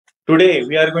Today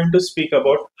we are going to speak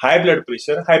about high blood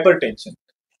pressure, hypertension.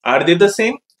 Are they the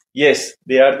same? Yes,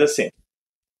 they are the same.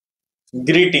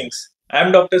 Greetings. I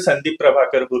am Dr. Sandip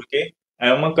Prabhakar Bhurke. I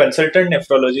am a consultant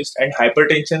nephrologist and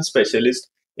hypertension specialist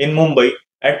in Mumbai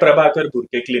at Prabhakar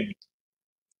Bhurke Clinic.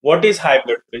 What is high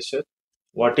blood pressure?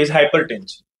 What is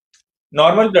hypertension?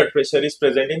 Normal blood pressure is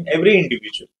present in every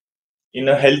individual. In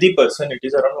a healthy person, it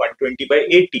is around 120 by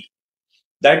 80.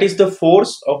 That is the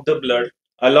force of the blood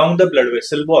along the blood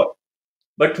vessel wall.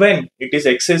 But when it is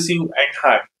excessive and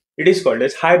high, it is called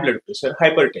as high blood pressure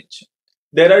hypertension.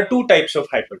 There are two types of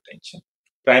hypertension,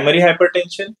 primary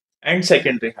hypertension and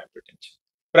secondary hypertension.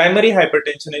 Primary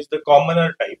hypertension is the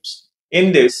commoner types.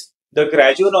 In this, the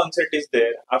gradual onset is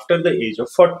there after the age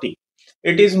of 40.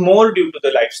 It is more due to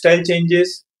the lifestyle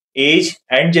changes, age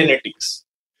and genetics.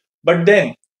 But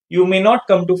then you may not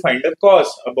come to find a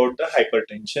cause about the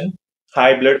hypertension,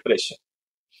 high blood pressure.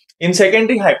 In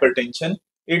secondary hypertension,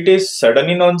 it is sudden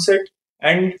in onset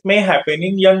and may happen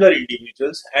in younger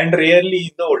individuals and rarely in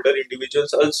the older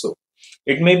individuals also.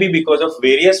 It may be because of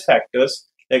various factors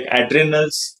like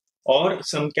adrenals or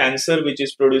some cancer which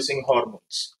is producing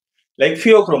hormones like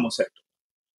pheochromocytoma.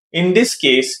 In this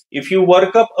case, if you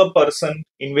work up a person,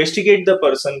 investigate the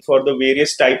person for the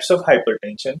various types of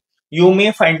hypertension, you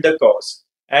may find the cause.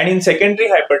 And in secondary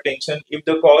hypertension, if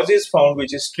the cause is found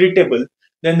which is treatable,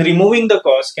 then removing the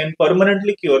cause can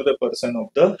permanently cure the person of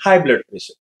the high blood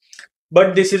pressure.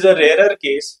 But this is a rarer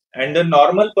case, and the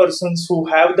normal persons who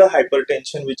have the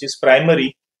hypertension which is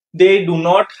primary, they do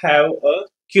not have a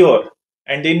cure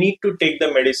and they need to take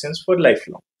the medicines for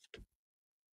lifelong.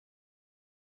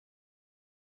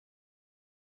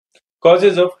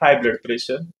 Causes of high blood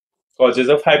pressure, causes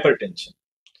of hypertension.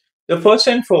 The first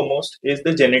and foremost is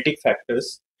the genetic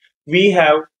factors. We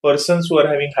have persons who are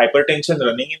having hypertension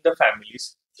running in the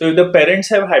families. So if the parents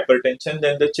have hypertension,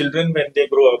 then the children when they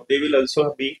grow up, they will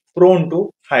also be prone to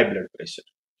high blood pressure.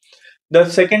 The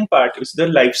second part is the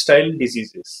lifestyle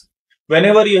diseases.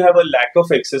 Whenever you have a lack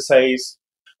of exercise,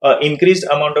 increased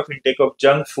amount of intake of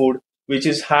junk food, which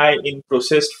is high in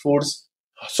processed foods,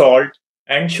 salt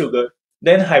and sugar,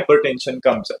 then hypertension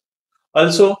comes up.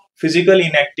 Also, physical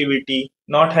inactivity,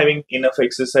 not having enough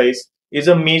exercise is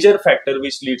a major factor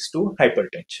which leads to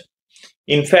hypertension.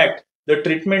 In fact, the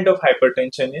treatment of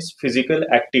hypertension is physical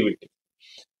activity.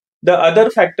 The other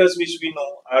factors which we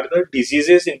know are the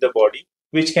diseases in the body,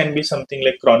 which can be something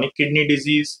like chronic kidney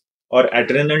disease or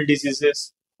adrenal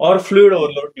diseases or fluid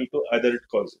overload due to other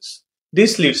causes.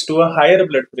 This leads to a higher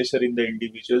blood pressure in the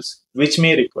individuals, which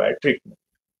may require treatment.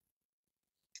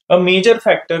 A major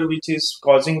factor which is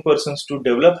causing persons to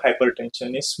develop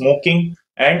hypertension is smoking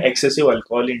and excessive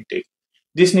alcohol intake.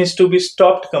 This needs to be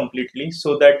stopped completely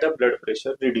so that the blood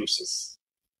pressure reduces.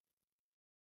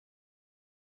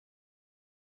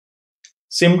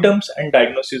 Symptoms and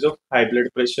diagnosis of high blood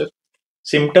pressure.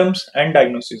 Symptoms and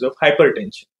diagnosis of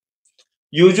hypertension.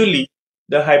 Usually,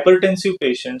 the hypertensive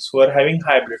patients who are having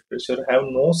high blood pressure have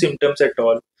no symptoms at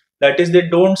all. That is, they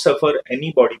don't suffer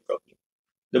any body problem.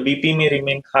 The BP may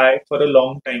remain high for a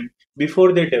long time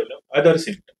before they develop other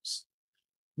symptoms.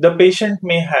 The patient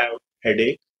may have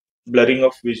headache, blurring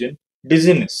of vision,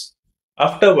 dizziness.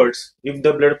 Afterwards, if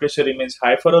the blood pressure remains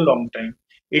high for a long time,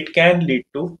 it can lead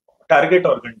to target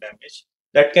organ damage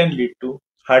that can lead to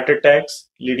heart attacks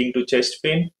leading to chest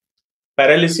pain,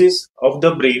 paralysis of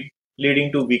the brain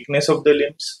leading to weakness of the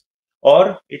limbs,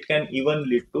 or it can even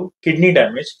lead to kidney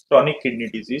damage, chronic kidney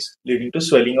disease leading to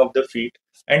swelling of the feet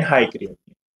and high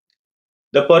creatinine.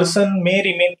 The person may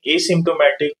remain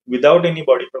asymptomatic without any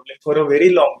body problem for a very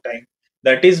long time.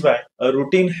 That is why a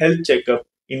routine health checkup,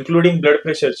 including blood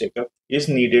pressure checkup, is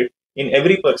needed in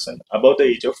every person above the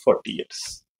age of 40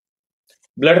 years.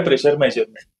 Blood pressure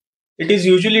measurement. It is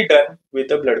usually done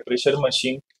with a blood pressure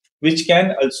machine, which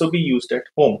can also be used at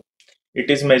home.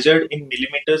 It is measured in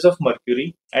millimeters of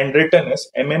mercury and written as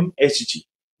mmHg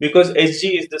because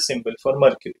Hg is the symbol for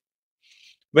mercury.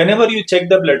 Whenever you check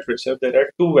the blood pressure, there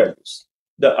are two values.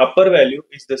 The upper value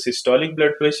is the systolic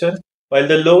blood pressure, while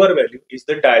the lower value is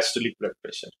the diastolic blood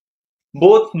pressure.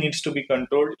 Both needs to be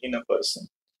controlled in a person.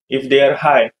 If they are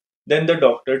high, then the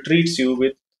doctor treats you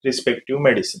with respective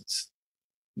medicines.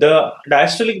 The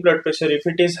diastolic blood pressure, if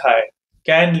it is high,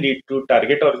 can lead to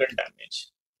target organ damage,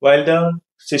 while the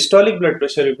systolic blood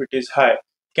pressure, if it is high,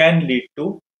 can lead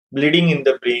to bleeding in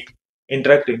the brain,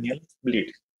 intracranial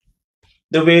bleed.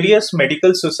 The various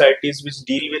medical societies which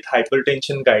deal with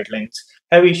hypertension guidelines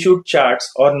have issued charts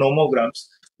or nomograms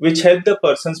which help the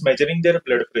persons measuring their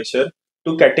blood pressure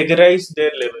to categorize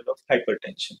their level of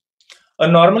hypertension. A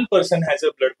normal person has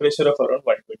a blood pressure of around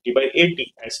 120 by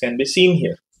 80, as can be seen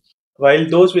here. while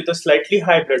those with a slightly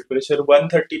high blood pressure,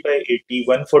 130 by 80,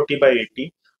 140 by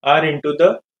 80, are into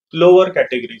the lower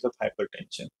categories of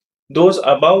hypertension. Those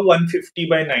above 150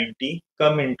 by 90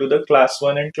 come into the class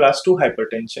 1 and class 2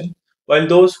 hypertension, while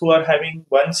those who are having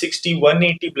 160,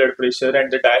 180 blood pressure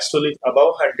and the diastolic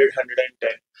above 100, 110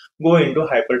 go into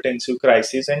hypertensive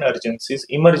crises and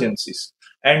emergencies,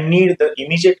 and need the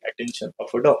immediate attention of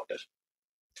a doctor.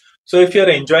 So if you are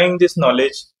enjoying this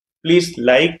knowledge, please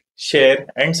like, share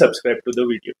and subscribe to the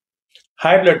video.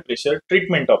 High blood pressure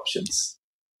treatment options.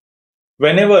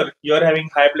 Whenever you are having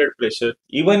high blood pressure,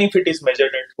 even if it is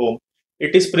measured at home,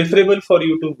 it is preferable for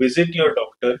you to visit your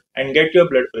doctor and get your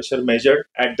blood pressure measured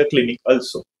at the clinic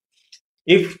also.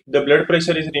 If the blood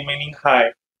pressure is remaining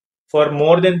high for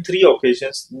more than 3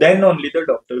 occasions, then only the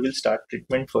doctor will start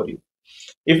treatment for you.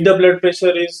 If the blood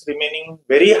pressure is remaining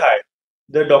very high,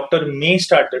 the doctor may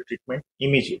start the treatment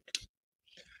immediately.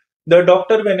 The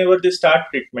doctor, whenever they start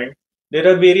treatment, there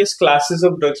are various classes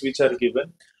of drugs which are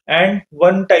given, and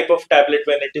one type of tablet,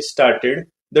 when it is started,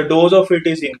 the dose of it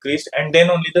is increased, and then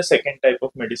only the second type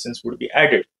of medicines would be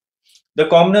added. The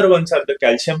commoner ones are the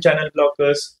calcium channel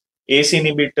blockers, ACE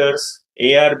inhibitors,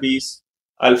 ARBs,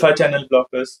 alpha channel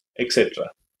blockers, etc.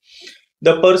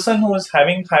 The person who is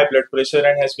having high blood pressure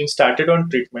and has been started on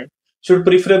treatment should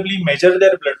preferably measure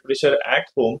their blood pressure at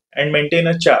home and maintain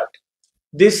a chart.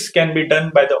 This can be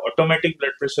done by the automatic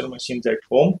blood pressure machines at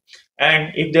home,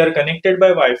 and if they are connected by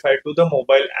Wi-Fi to the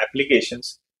mobile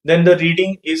applications, then the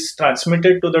reading is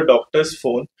transmitted to the doctor's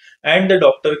phone and the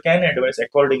doctor can advise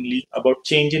accordingly about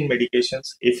change in medications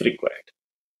if required.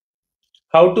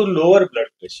 How to lower blood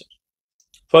pressure?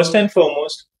 First and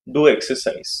foremost, do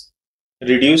exercise.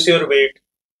 Reduce your weight,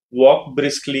 walk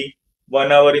briskly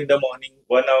 1 hour in the morning,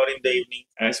 1 hour in the evening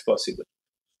as possible.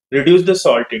 Reduce the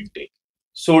salt intake.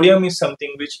 Sodium is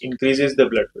something which increases the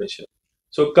blood pressure.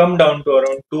 So come down to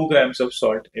around 2 grams of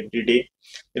salt every day.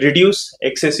 Reduce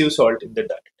excessive salt in the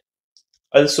diet.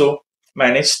 Also,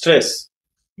 manage stress.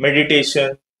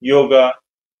 Meditation, yoga,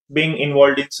 being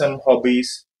involved in some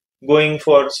hobbies, going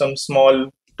for some small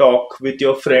talk with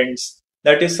your friends.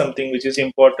 That is something which is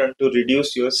important to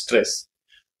reduce your stress.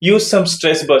 Use some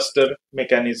stress buster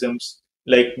mechanisms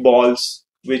like balls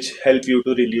which help you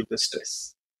to relieve the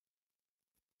stress.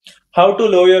 How to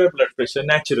lower your blood pressure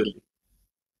naturally?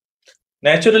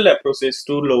 Natural approaches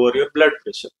to lower your blood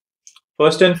pressure.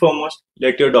 First and foremost,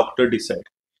 let your doctor decide.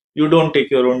 You don't take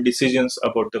your own decisions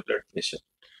about the blood pressure.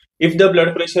 If the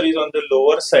blood pressure is on the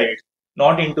lower side,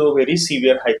 not into a very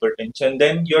severe hypertension,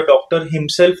 then your doctor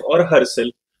himself or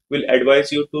herself will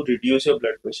advise you to reduce your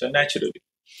blood pressure naturally.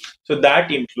 So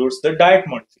that includes the diet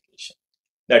modification.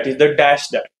 That is the DASH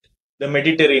diet, the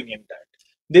Mediterranean diet.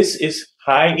 This is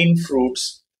high in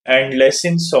fruits and less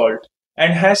in salt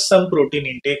and has some protein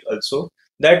intake also,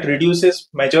 that reduces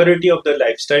majority of the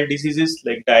lifestyle diseases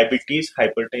like diabetes,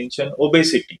 hypertension,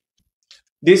 obesity.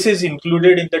 This is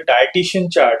included in the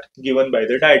dietitian chart given by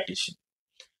the dietitian.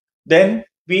 Then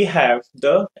we have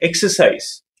the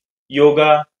exercise,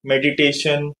 yoga,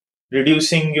 meditation,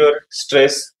 reducing your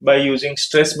stress by using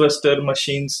stress buster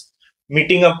machines,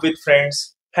 meeting up with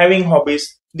friends, having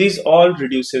hobbies. These all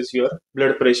reduces your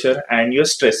blood pressure and your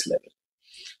stress level.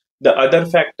 The other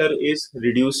factor is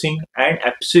reducing and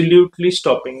absolutely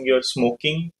stopping your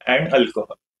smoking and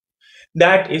alcohol.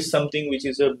 That is something which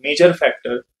is a major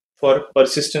factor for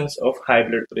persistence of high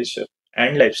blood pressure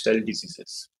and lifestyle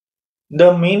diseases.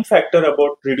 The main factor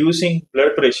about reducing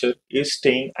blood pressure is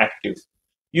staying active.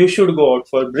 You should go out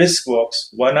for brisk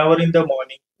walks 1 hour in the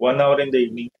morning, 1 hour in the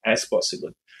evening as possible.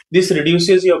 This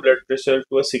reduces your blood pressure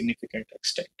to a significant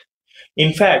extent.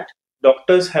 In fact,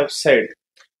 doctors have said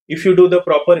if you do the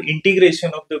proper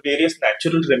integration of the various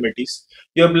natural remedies,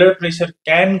 your blood pressure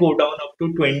can go down up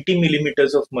to 20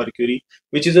 millimeters of mercury,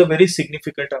 which is a very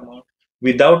significant amount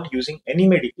without using any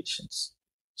medications.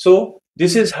 So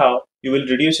this is how you will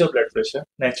reduce your blood pressure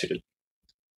naturally.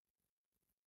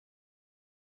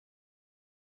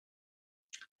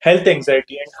 Health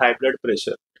anxiety and high blood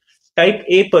pressure. Type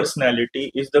A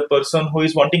personality is the person who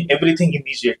is wanting everything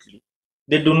immediately.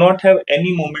 They do not have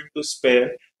any moment to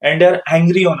spare and are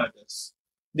angry on others.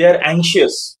 They are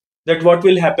anxious that what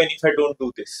will happen if I don't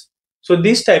do this. So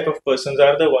these type of persons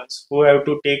are the ones who have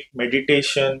to take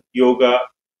meditation, yoga,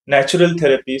 natural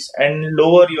therapies and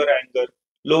lower your anger,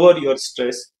 lower your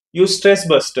stress, use stress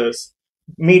busters,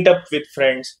 meet up with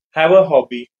friends, have a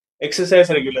hobby, exercise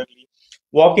regularly,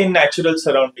 walk in natural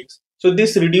surroundings. So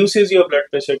this reduces your blood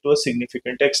pressure to a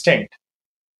significant extent.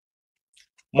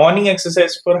 Morning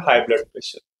exercise for high blood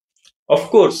pressure. Of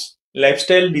course,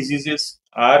 lifestyle diseases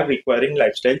are requiring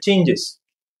lifestyle changes.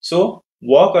 So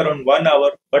walk around 1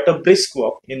 hour, but a brisk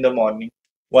walk in the morning.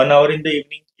 1 hour in the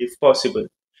evening if possible.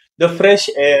 The fresh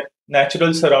air,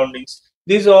 natural surroundings,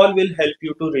 these all will help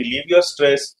you to relieve your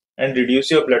stress and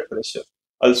reduce your blood pressure.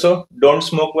 Also, don't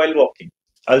smoke while walking.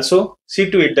 Also, see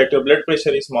to it that your blood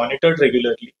pressure is monitored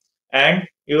regularly and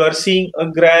you are seeing a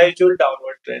gradual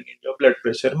downward trend in your blood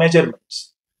pressure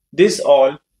measurements. This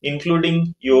all,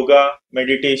 including yoga,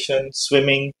 meditation,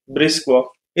 swimming, brisk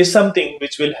walk, is something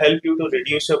which will help you to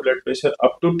reduce your blood pressure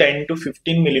up to 10 to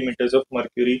 15 millimeters of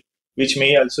mercury, which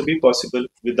may also be possible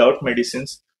without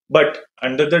medicines but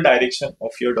under the direction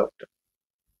of your doctor.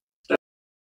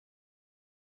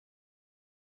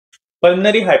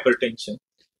 Pulmonary hypertension.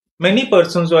 Many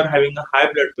persons who are having a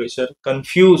high blood pressure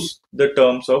confuse the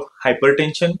terms of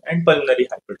hypertension and pulmonary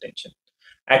hypertension.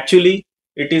 Actually,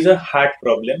 it is a heart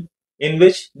problem in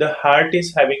which the heart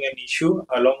is having an issue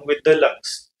along with the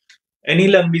lungs. Any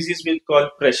lung disease will cause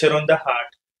pressure on the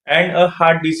heart, and a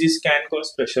heart disease can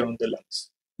cause pressure on the lungs.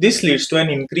 This leads to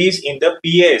an increase in the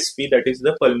PASP, that is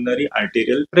the pulmonary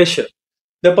arterial pressure.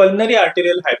 The pulmonary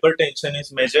arterial hypertension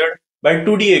is measured by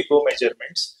 2D echo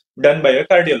measurements done by a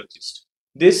cardiologist.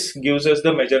 This gives us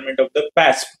the measurement of the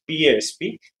PASP,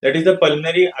 that is the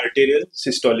pulmonary arterial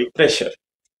systolic pressure.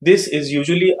 This is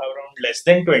usually around less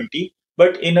than 20,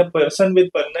 but in a person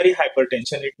with pulmonary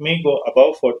hypertension, it may go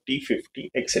above 40, 50,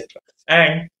 etc.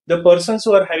 And the persons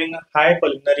who are having a high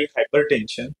pulmonary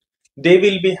hypertension, they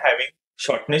will be having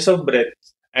shortness of breath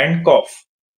and cough.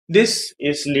 This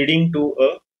is leading to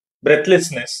a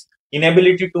breathlessness,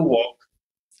 inability to walk,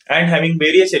 and having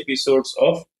various episodes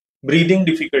of breathing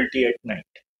difficulty at night.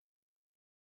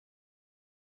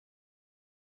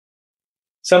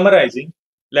 Summarizing,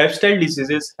 lifestyle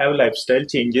diseases have lifestyle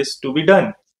changes to be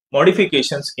done.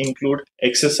 Modifications include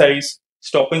exercise,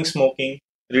 stopping smoking,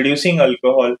 reducing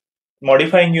alcohol,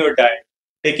 modifying your diet,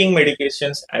 taking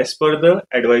medications as per the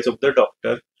advice of the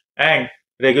doctor, and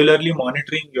regularly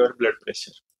monitoring your blood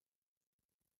pressure.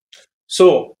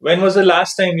 So, when was the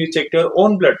last time you checked your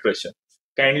own blood pressure?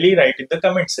 Kindly write in the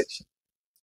comment section.